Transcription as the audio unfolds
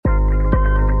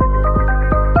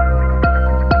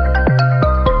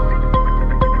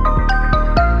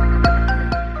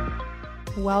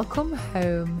Welcome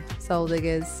home, Soul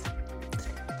Diggers.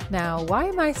 Now, why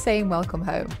am I saying welcome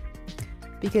home?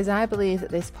 Because I believe that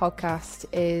this podcast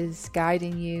is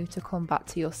guiding you to come back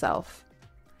to yourself,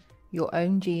 your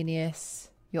own genius,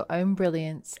 your own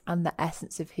brilliance, and the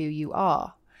essence of who you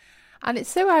are. And it's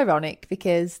so ironic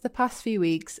because the past few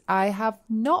weeks I have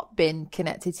not been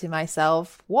connected to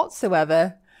myself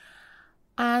whatsoever,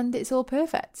 and it's all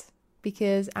perfect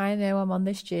because I know I'm on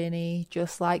this journey,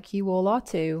 just like you all are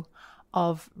too,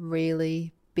 of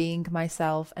really being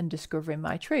myself and discovering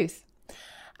my truth.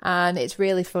 And it's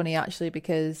really funny actually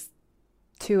because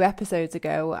 2 episodes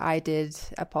ago I did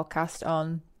a podcast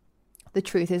on the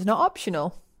truth is not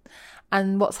optional.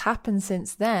 And what's happened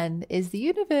since then is the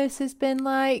universe has been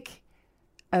like,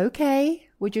 okay,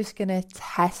 we're just going to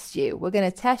test you. We're going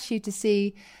to test you to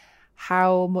see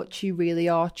how much you really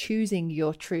are choosing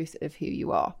your truth of who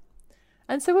you are.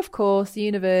 And so, of course, the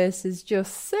universe is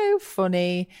just so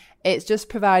funny. It's just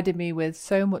provided me with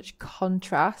so much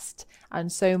contrast and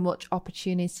so much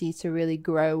opportunity to really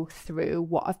grow through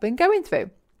what I've been going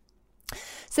through.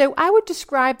 So I would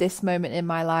describe this moment in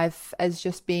my life as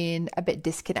just being a bit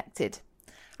disconnected.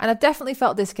 And I've definitely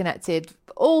felt disconnected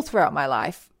all throughout my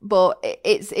life. But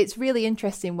it's really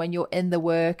interesting when you're in the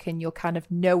work and you're kind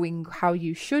of knowing how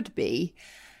you should be.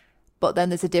 But then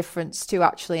there's a difference to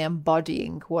actually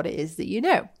embodying what it is that you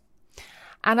know.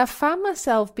 And I found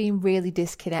myself being really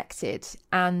disconnected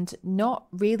and not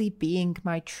really being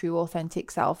my true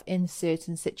authentic self in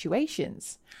certain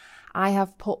situations. I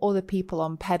have put other people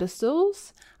on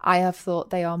pedestals. I have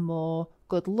thought they are more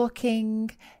good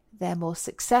looking, they're more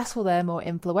successful, they're more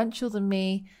influential than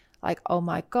me. Like, oh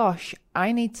my gosh,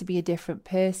 I need to be a different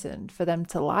person for them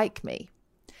to like me.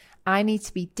 I need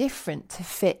to be different to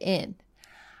fit in.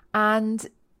 And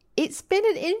it's been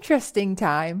an interesting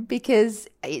time because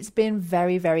it's been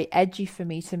very, very edgy for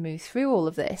me to move through all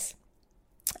of this.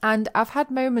 And I've had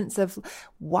moments of,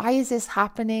 why is this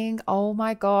happening? Oh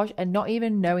my gosh. And not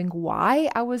even knowing why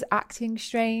I was acting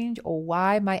strange or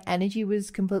why my energy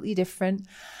was completely different.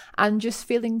 And just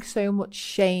feeling so much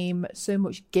shame, so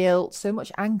much guilt, so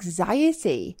much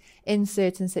anxiety in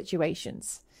certain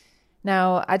situations.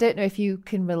 Now, I don't know if you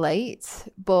can relate,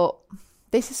 but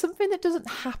this is something that doesn't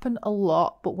happen a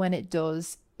lot, but when it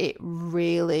does, it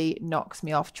really knocks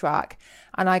me off track.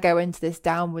 And I go into this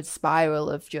downward spiral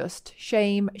of just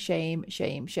shame, shame,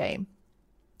 shame, shame.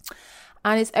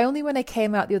 And it's only when I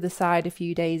came out the other side a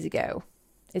few days ago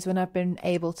is when I've been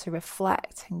able to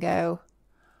reflect and go,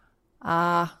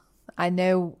 I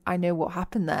know what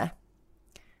happened there.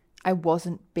 I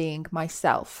wasn't being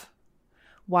myself.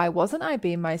 Why wasn't I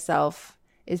being myself?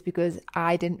 Is because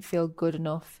I didn't feel good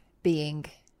enough being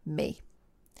me.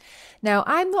 Now,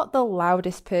 I'm not the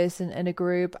loudest person in a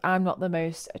group. I'm not the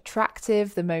most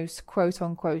attractive, the most quote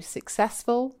unquote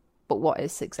successful. But what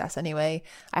is success anyway?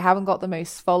 I haven't got the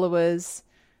most followers.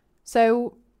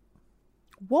 So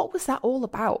what was that all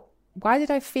about? Why did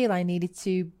I feel I needed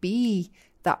to be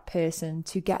that person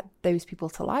to get those people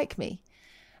to like me?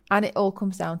 And it all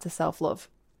comes down to self-love.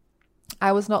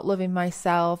 I was not loving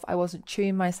myself. I wasn't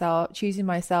choosing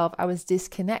myself. I was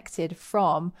disconnected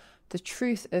from the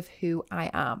truth of who I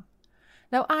am.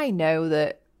 Now, I know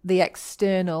that the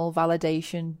external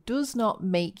validation does not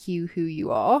make you who you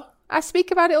are. I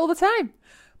speak about it all the time,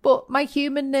 but my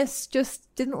humanness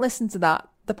just didn't listen to that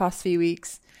the past few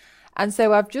weeks. And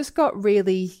so I've just got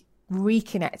really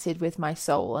reconnected with my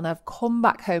soul and I've come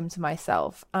back home to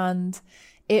myself and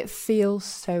it feels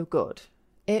so good.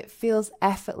 It feels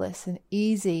effortless and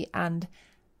easy and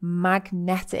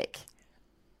magnetic.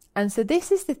 And so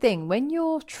this is the thing, when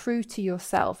you're true to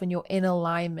yourself and you're in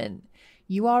alignment,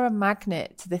 you are a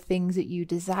magnet to the things that you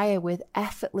desire with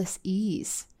effortless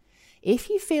ease. If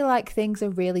you feel like things are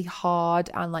really hard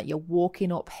and like you're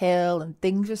walking uphill and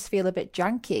things just feel a bit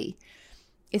janky,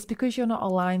 it's because you're not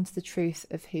aligned to the truth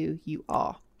of who you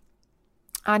are.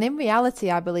 And in reality,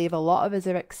 I believe a lot of us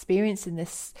are experiencing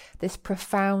this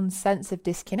profound sense of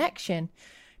disconnection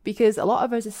because a lot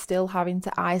of us are still having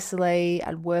to isolate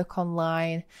and work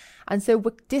online. And so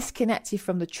we're disconnected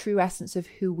from the true essence of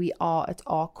who we are at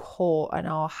our core and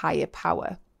our higher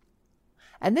power.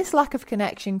 And this lack of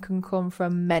connection can come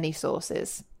from many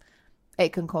sources.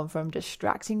 It can come from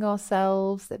distracting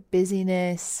ourselves, the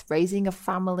busyness, raising a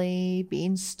family,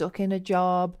 being stuck in a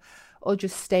job, or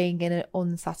just staying in an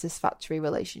unsatisfactory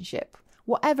relationship.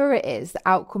 Whatever it is, the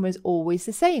outcome is always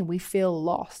the same. We feel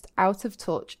lost, out of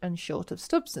touch, and short of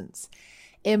substance.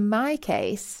 In my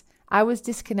case, I was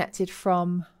disconnected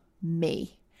from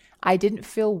me. I didn't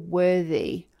feel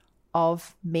worthy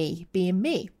of me being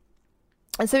me.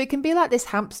 And so it can be like this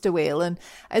hamster wheel. And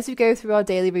as we go through our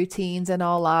daily routines and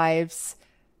our lives,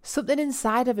 something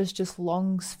inside of us just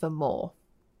longs for more.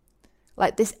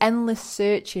 Like this endless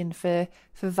searching for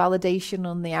validation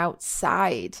on the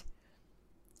outside.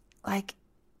 Like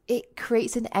it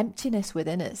creates an emptiness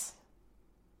within us.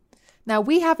 Now,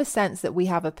 we have a sense that we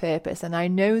have a purpose, and I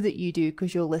know that you do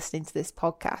because you're listening to this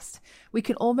podcast. We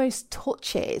can almost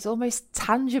touch it. It's almost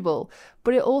tangible,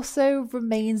 but it also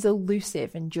remains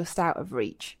elusive and just out of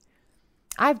reach.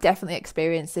 I've definitely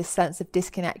experienced this sense of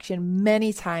disconnection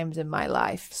many times in my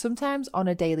life, sometimes on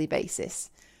a daily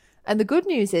basis. And the good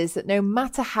news is that no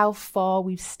matter how far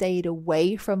we've stayed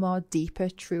away from our deeper,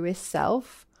 truest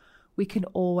self, we can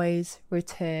always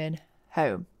return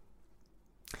home.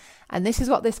 And this is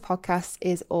what this podcast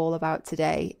is all about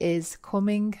today, is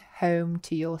coming home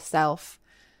to yourself,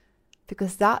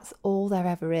 because that's all there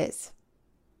ever is.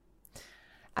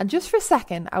 And just for a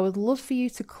second, I would love for you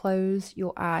to close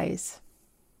your eyes.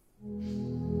 I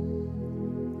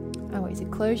want you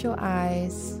to close your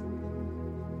eyes,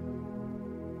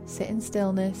 sit in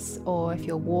stillness, or if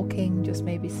you're walking, just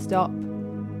maybe stop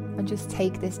and just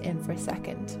take this in for a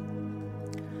second.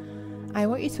 I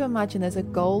want you to imagine there's a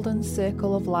golden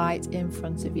circle of light in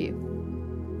front of you.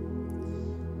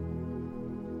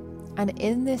 And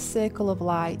in this circle of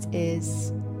light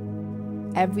is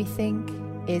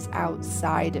everything is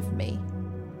outside of me.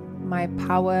 My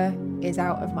power is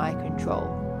out of my control.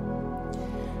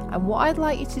 And what I'd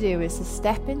like you to do is to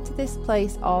step into this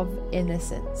place of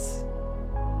innocence.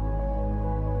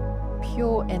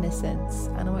 Pure innocence,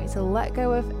 and I want you to let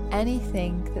go of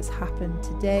anything that's happened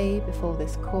today before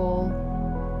this call.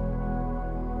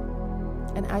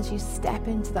 And as you step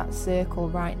into that circle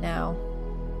right now,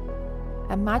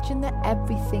 imagine that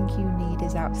everything you need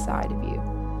is outside of you.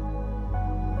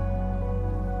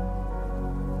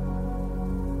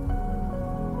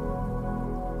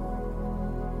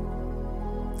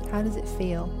 How does it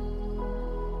feel?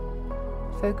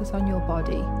 Focus on your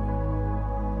body.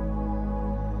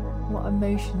 What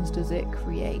emotions does it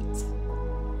create?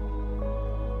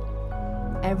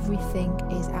 Everything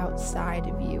is outside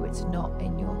of you. It's not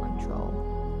in your control.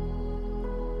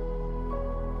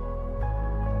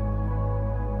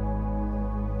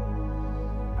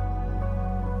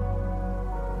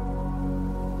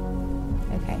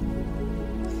 Okay.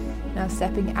 Now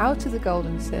stepping out of the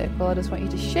golden circle, I just want you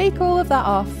to shake all of that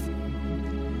off.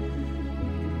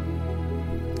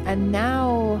 And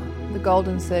now the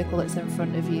golden circle that's in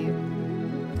front of you,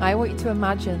 I want you to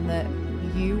imagine that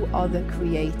you are the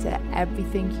creator.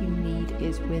 Everything you need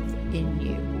is within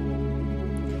you.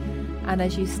 And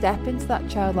as you step into that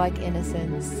childlike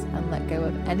innocence and let go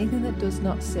of anything that does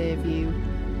not serve you,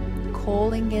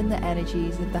 calling in the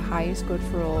energies of the highest good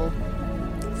for all,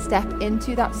 step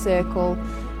into that circle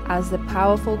as the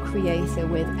powerful creator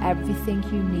with everything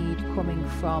you need coming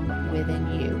from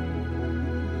within you.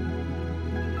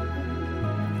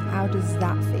 How does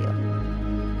that feel?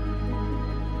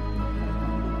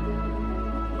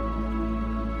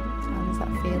 How does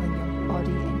that feel in your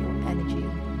body and your energy?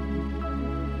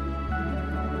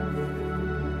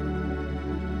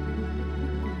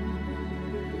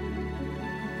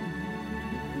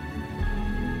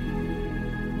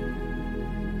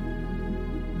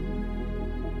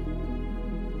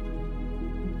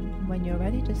 When you're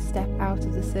ready, just step out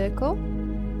of the circle.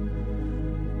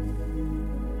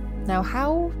 Now,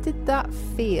 how did that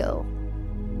feel?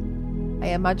 I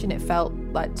imagine it felt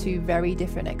like two very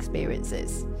different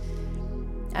experiences.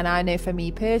 And I know for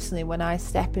me personally, when I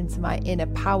step into my inner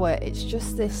power, it's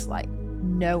just this like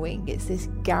knowing, it's this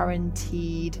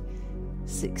guaranteed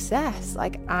success.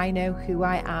 Like I know who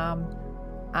I am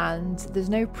and there's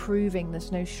no proving,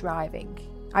 there's no striving.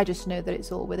 I just know that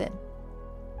it's all within.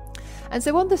 And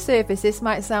so on the surface, this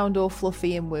might sound all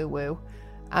fluffy and woo-woo.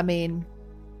 I mean,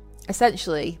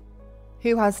 essentially,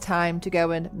 who has time to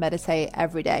go and meditate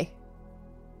every day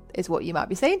is what you might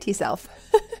be saying to yourself.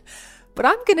 But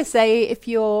I'm going to say if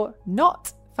you're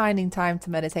not finding time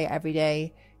to meditate every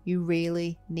day, you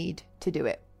really need to do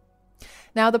it.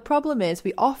 Now, the problem is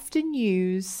we often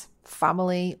use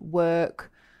family,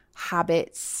 work,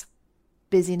 habits,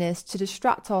 busyness to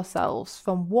distract ourselves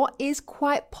from what is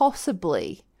quite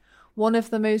possibly one of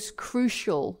the most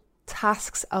crucial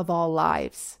tasks of our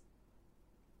lives: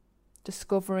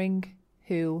 discovering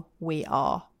who we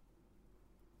are.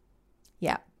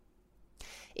 Yeah.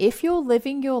 If you're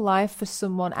living your life for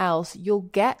someone else, you'll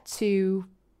get to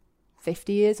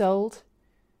 50 years old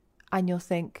and you'll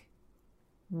think,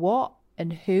 what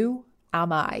and who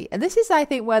am I? And this is, I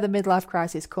think, where the midlife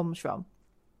crisis comes from.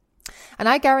 And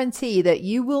I guarantee that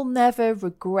you will never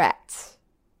regret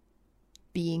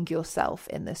being yourself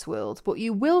in this world, but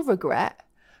you will regret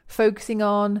focusing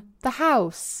on the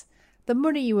house, the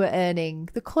money you were earning,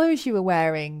 the clothes you were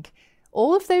wearing,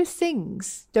 all of those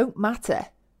things don't matter.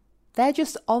 They're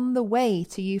just on the way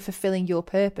to you fulfilling your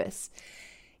purpose.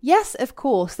 Yes, of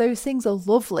course, those things are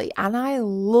lovely, and I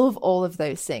love all of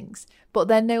those things, but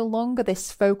they're no longer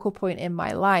this focal point in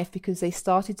my life because they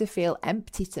started to feel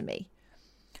empty to me.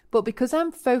 But because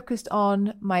I'm focused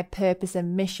on my purpose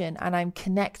and mission and I'm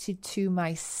connected to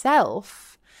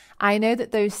myself, I know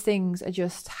that those things are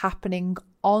just happening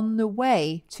on the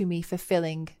way to me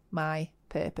fulfilling my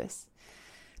purpose.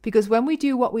 Because when we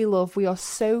do what we love, we are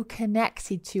so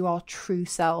connected to our true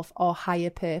self, our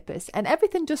higher purpose, and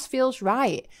everything just feels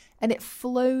right and it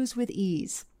flows with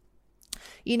ease.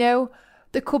 You know,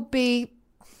 there could be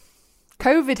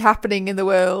COVID happening in the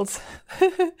world.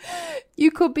 You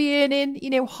could be earning,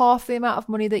 half the amount of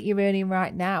money that you're earning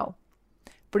right now.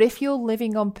 But if you're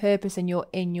living on purpose and you're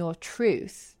in your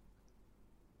truth,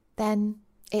 then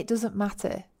it doesn't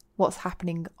matter what's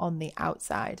happening on the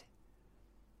outside.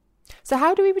 So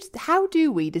how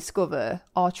do we discover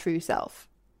our true self?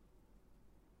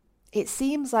 It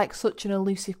seems like such an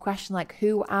elusive question, like,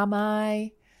 who am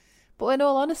I? But in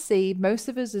all honesty, most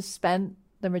of us have spent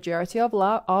the majority of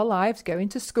our lives going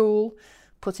to school,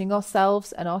 putting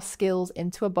ourselves and our skills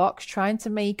into a box, trying to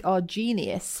make our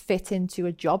genius fit into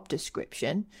a job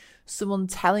description, someone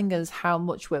telling us how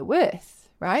much we're worth,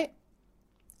 right?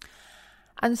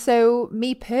 And so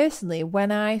me personally,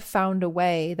 when I found a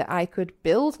way that I could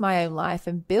build my own life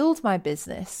and build my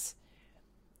business,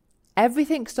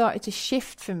 everything started to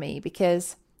shift for me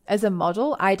because as a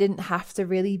model, I didn't have to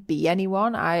really be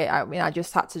anyone. I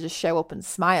just had to just show up and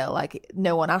smile. Like,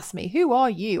 no one asked me, who are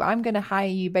you? I'm going to hire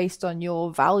you based on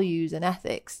your values and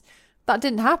ethics. That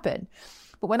didn't happen.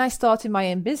 But when I started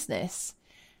my own business,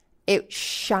 it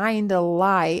shined a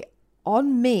light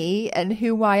on me and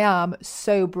who I am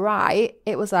so bright.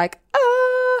 It was like,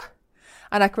 ah.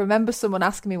 And I can remember someone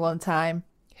asking me one time,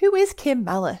 who is Kim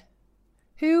Meller?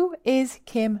 Who is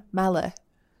Kim Meller?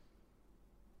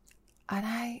 And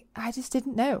I just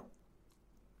didn't know.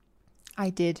 I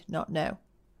did not know.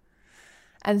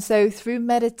 And so through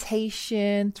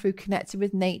meditation, through connecting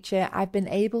with nature, I've been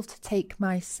able to take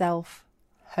myself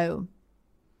home.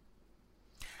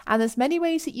 And there's many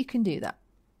ways that you can do that.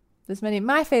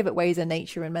 My favorite ways are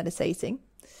nature and meditating,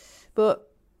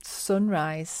 but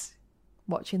sunrise,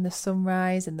 watching the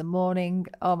sunrise in the morning.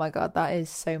 Oh my God, that is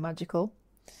so magical.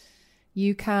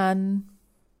 You can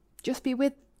just be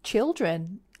with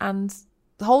children and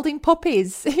holding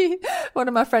puppies. One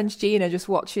of my friends, Gina, just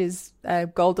watches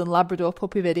Golden Labrador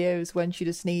puppy videos when she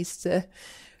just needs to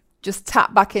just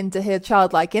tap back into her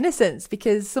childlike innocence,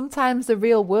 because sometimes the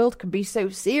real world can be so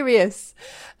serious.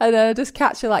 And I just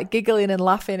catch her like giggling and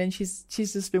laughing, and she's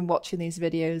just been watching these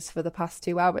videos for the past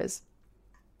 2 hours.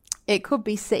 It could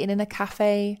be sitting in a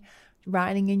cafe,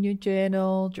 writing in your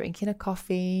journal, drinking a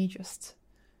coffee, just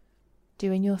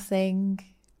doing your thing.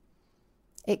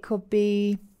 It could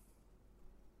be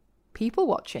people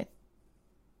watching,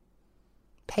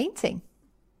 painting,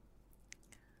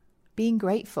 being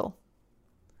grateful,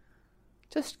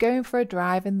 just going for a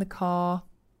drive in the car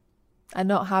and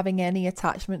not having any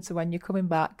attachment to when you're coming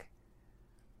back.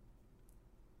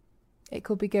 It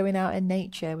could be going out in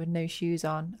nature with no shoes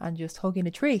on and just hugging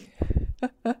a tree.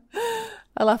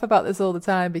 I laugh about this all the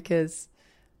time because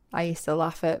I used to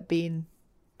laugh at being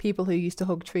people who used to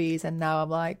hug trees, and now I'm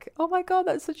like, oh my God,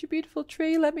 that's such a beautiful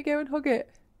tree. Let me go and hug it.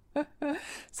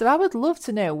 So I would love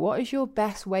to know, what is your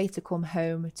best way to come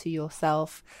home to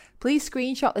yourself? Please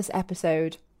screenshot this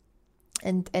episode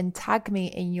and tag me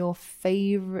in your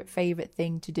favorite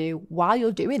thing to do while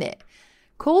you're doing it.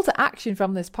 Call to action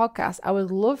from this podcast. I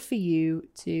would love for you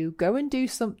to go and do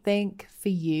something for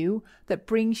you that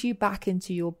brings you back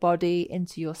into your body,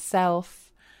 into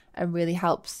yourself, and really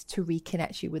helps to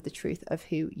reconnect you with the truth of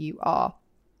who you are.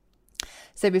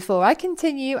 So before I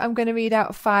continue, I'm going to read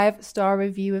out a 5-star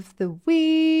review of the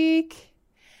week.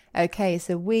 Okay,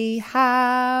 so we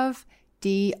have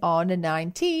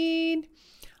Dion19.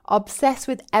 Obsessed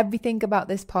with everything about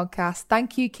this podcast.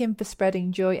 Thank you, Kim, for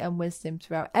spreading joy and wisdom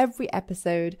throughout every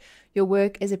episode. Your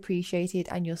work is appreciated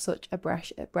and you're such a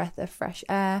breath of fresh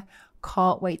air.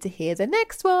 Can't wait to hear the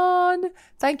next one.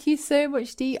 Thank you so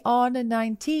much,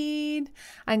 Dion19.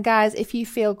 And guys, if you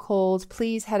feel called,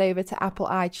 please head over to Apple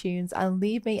iTunes and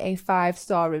leave me a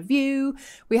 5-star review.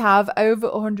 We have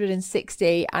over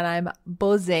 160 and I'm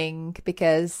buzzing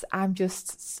because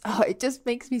it just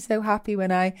makes me so happy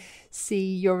when I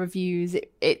see your reviews.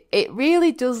 It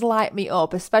really does light me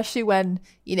up, especially when,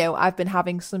 I've been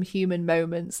having some human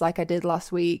moments like I did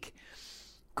last week.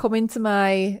 Coming to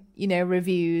my,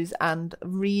 reviews and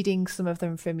reading some of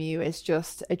them from you is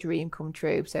just a dream come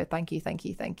true. So thank you.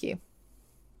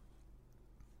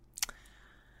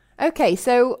 Okay,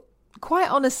 so quite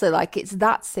honestly, like it's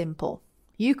that simple.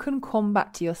 You can come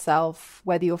back to yourself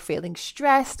whether you're feeling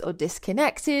stressed or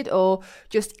disconnected or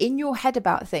just in your head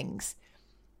about things.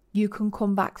 You can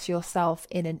come back to yourself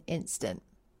in an instant.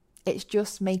 It's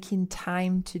just making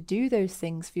time to do those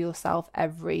things for yourself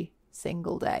every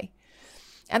single day.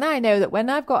 And I know that when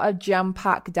I've got a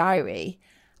jam-packed diary,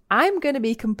 I'm going to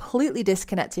be completely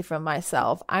disconnected from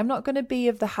myself. I'm not going to be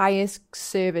of the highest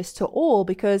service to all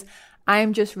because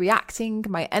I'm just reacting.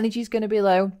 My energy is going to be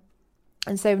low.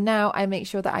 And so now I make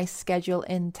sure that I schedule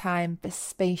in time for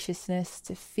spaciousness,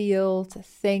 to feel, to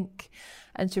think,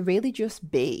 and to really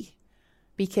just be.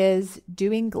 Because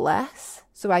doing less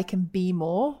so I can be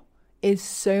more is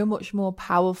so much more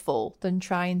powerful than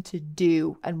trying to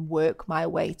do and work my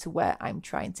way to where I'm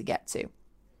trying to get to.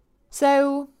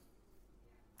 So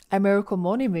a miracle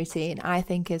morning routine, I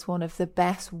think, is one of the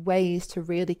best ways to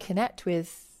really connect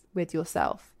with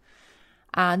yourself.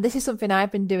 And this is something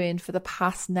I've been doing for the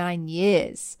past 9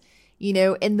 years. You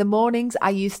know, in the mornings,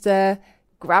 I used to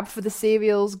grab for the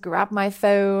cereals, grab my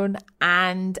phone,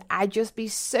 and I'd just be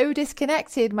so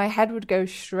disconnected. My head would go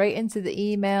straight into the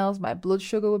emails. My blood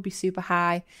sugar would be super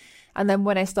high. And then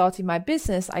when I started my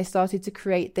business, I started to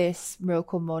create this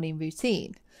miracle morning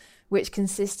routine, which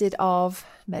consisted of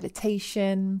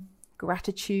meditation,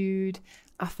 gratitude,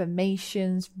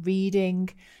 affirmations, reading,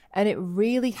 and it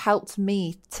really helped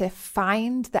me to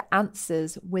find the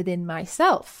answers within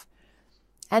myself.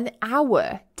 An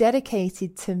hour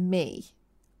dedicated to me.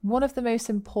 One of the most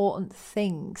important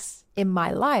things in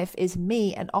my life is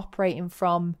me and operating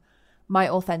from my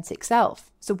authentic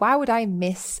self. So why would I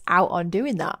miss out on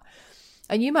doing that?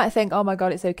 And you might think, oh my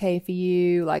God, it's okay for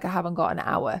you. Like I haven't got an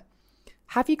hour.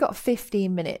 Have you got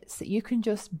 15 minutes that you can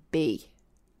just be?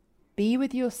 Be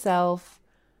with yourself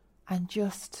and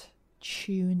just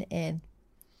tune in.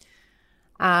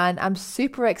 And I'm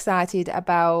super excited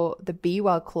about the Be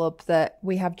Well Club that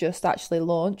we have just actually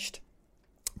launched,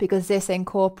 because this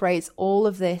incorporates all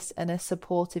of this in a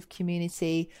supportive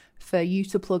community for you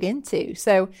to plug into.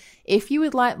 So if you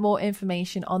would like more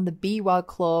information on the Be Well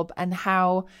Club and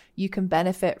how you can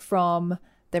benefit from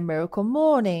the miracle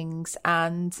mornings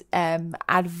and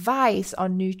advice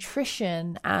on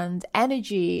nutrition and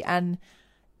energy, and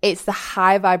it's the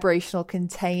high vibrational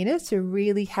container to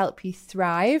really help you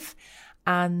thrive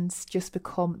and just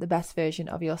become the best version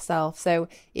of yourself. So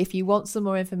if you want some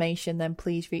more information, then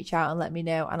please reach out and let me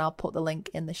know, and I'll put the link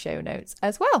in the show notes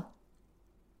as well.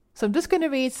 So I'm just going to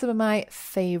read some of my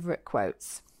favorite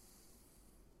quotes.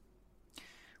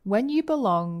 When you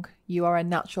belong, you are a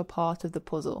natural part of the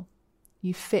puzzle.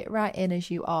 You fit right in as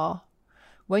you are.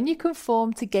 When you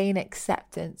conform to gain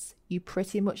acceptance, you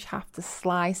pretty much have to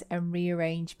slice and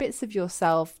rearrange bits of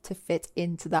yourself to fit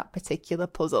into that particular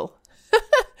puzzle.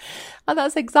 And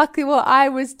that's exactly what I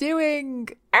was doing.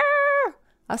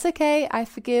 That's okay. I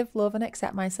forgive, love, and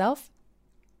accept myself.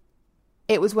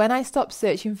 It was when I stopped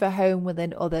searching for home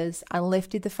within others and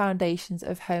lifted the foundations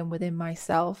of home within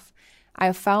myself,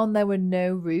 I found there were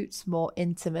no roots more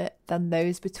intimate than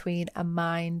those between a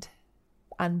mind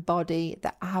and body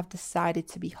that I have decided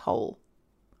to be whole.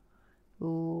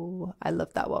 Ooh, I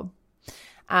love that one.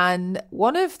 And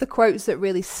one of the quotes that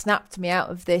really snapped me out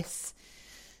of this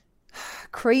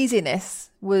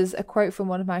craziness was a quote from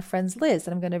one of my friends, Liz,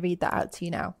 and I'm going to read that out to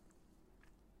you now.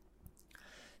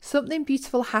 Something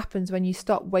beautiful happens when you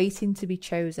stop waiting to be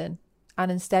chosen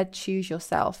and instead choose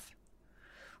yourself.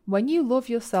 When you love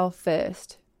yourself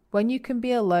first, when you can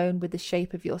be alone with the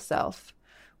shape of yourself,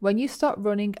 when you stop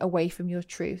running away from your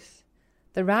truth,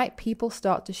 the right people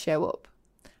start to show up.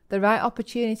 The right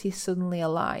opportunities suddenly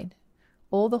align.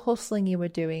 All the hustling you were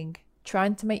doing,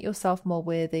 trying to make yourself more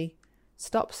worthy,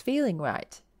 stops feeling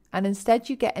right. And instead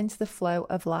you get into the flow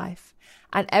of life.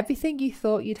 And everything you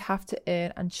thought you'd have to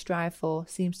earn and strive for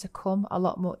seems to come a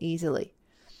lot more easily.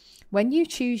 When you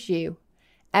choose you,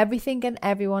 everything and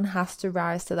everyone has to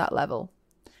rise to that level.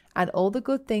 And all the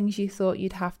good things you thought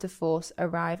you'd have to force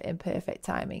arrive in perfect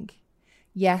timing.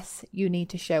 Yes, you need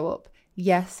to show up.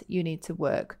 Yes, you need to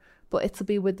work. But it'll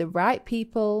be with the right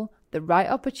people, the right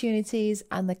opportunities,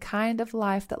 and the kind of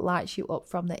life that lights you up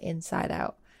from the inside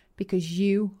out. Because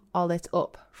you are lit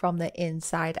up from the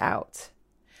inside out.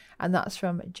 And that's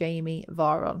from Jamie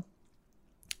Varon.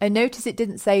 And notice it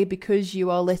didn't say because you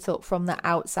are lit up from the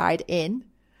outside in.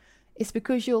 It's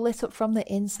because you're lit up from the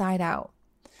inside out.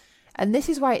 And this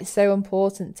is why it's so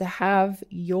important to have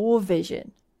your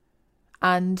vision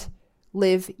and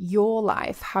live your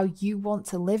life how you want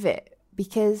to live it.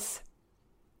 Because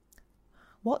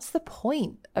what's the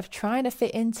point of trying to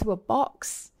fit into a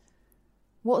box?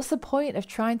 What's the point of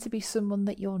trying to be someone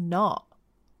that you're not?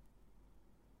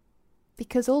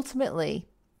 Because ultimately,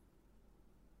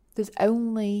 there's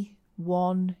only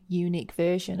one unique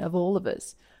version of all of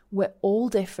us. We're all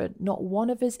different. Not one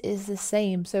of us is the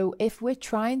same. So if we're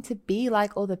trying to be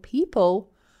like other people,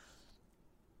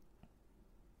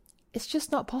 it's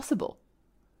just not possible.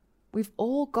 We've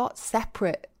all got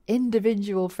separate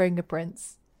individual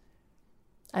fingerprints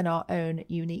and our own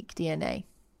unique DNA.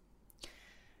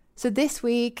 So this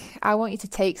week, I want you to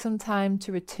take some time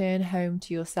to return home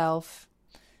to yourself.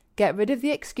 Get rid of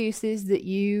the excuses that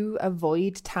you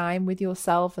avoid time with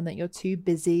yourself and that you're too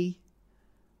busy.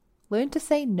 Learn to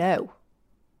say no.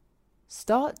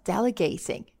 Start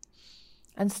delegating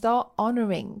and start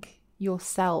honoring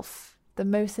yourself, the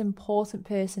most important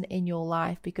person in your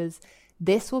life, because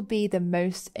this will be the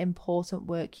most important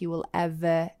work you will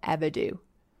ever do.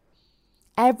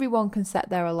 Everyone can set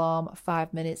their alarm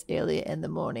 5 minutes earlier in the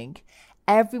morning.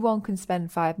 Everyone can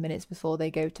spend 5 minutes before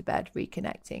they go to bed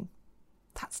reconnecting.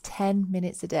 That's 10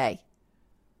 minutes a day.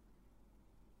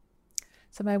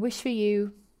 So my wish for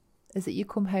you is that you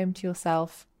come home to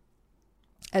yourself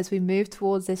as we move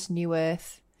towards this new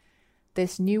earth,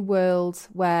 this new world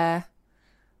where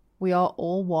we are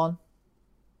all one.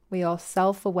 We are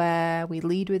self-aware, we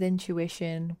lead with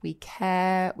intuition, we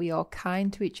care, we are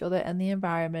kind to each other and the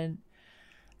environment,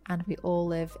 and we all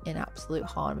live in absolute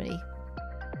harmony.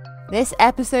 This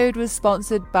episode was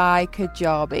sponsored by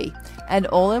Kajabi, an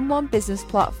all-in-one business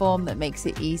platform that makes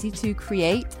it easy to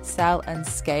create, sell, and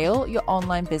scale your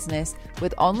online business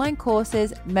with online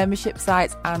courses, membership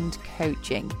sites, and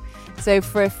coaching. So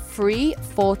for a free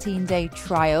 14-day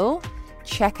trial,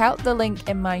 check out the link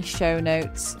in my show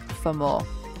notes for more.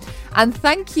 And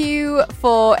thank you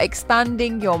for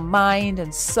expanding your mind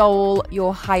and soul.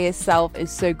 Your higher self is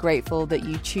so grateful that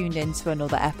you tuned into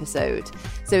another episode.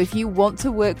 So if you want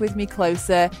to work with me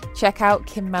closer, check out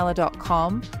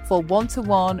kimmella.com for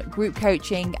one-to-one group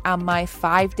coaching and my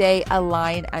 5-day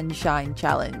Align and Shine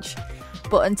challenge.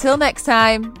 But until next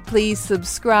time, please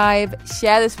subscribe,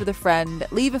 share this with a friend,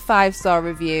 leave a 5-star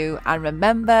review, and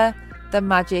remember, the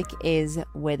magic is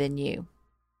within you.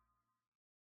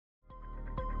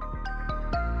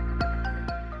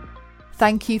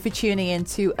 Thank you for tuning in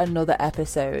to another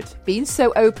episode. Being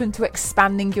so open to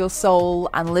expanding your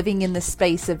soul and living in the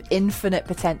space of infinite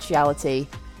potentiality,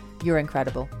 you're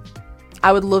incredible.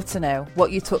 I would love to know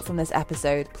what you took from this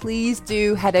episode. Please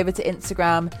do head over to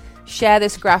Instagram, share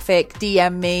this graphic,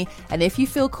 DM me, and if you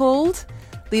feel called,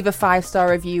 leave a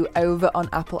 5-star review over on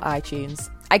Apple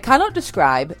iTunes. I cannot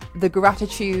describe the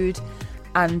gratitude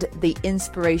and the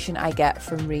inspiration I get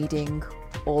from reading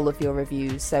all of your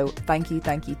reviews. So thank you.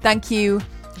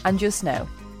 And just know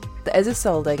that as a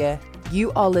soul digger,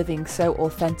 you are living so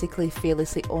authentically,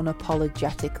 fearlessly,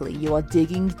 unapologetically. You are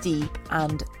digging deep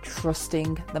and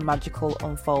trusting the magical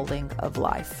unfolding of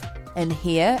life. And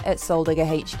here at Soul Digger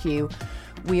HQ,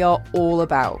 we are all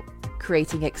about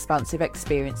creating expansive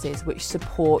experiences which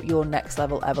support your next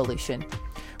level evolution,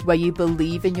 where you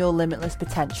believe in your limitless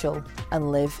potential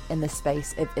and live in the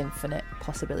space of infinite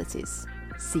possibilities.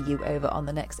 See you over on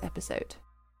the next episode.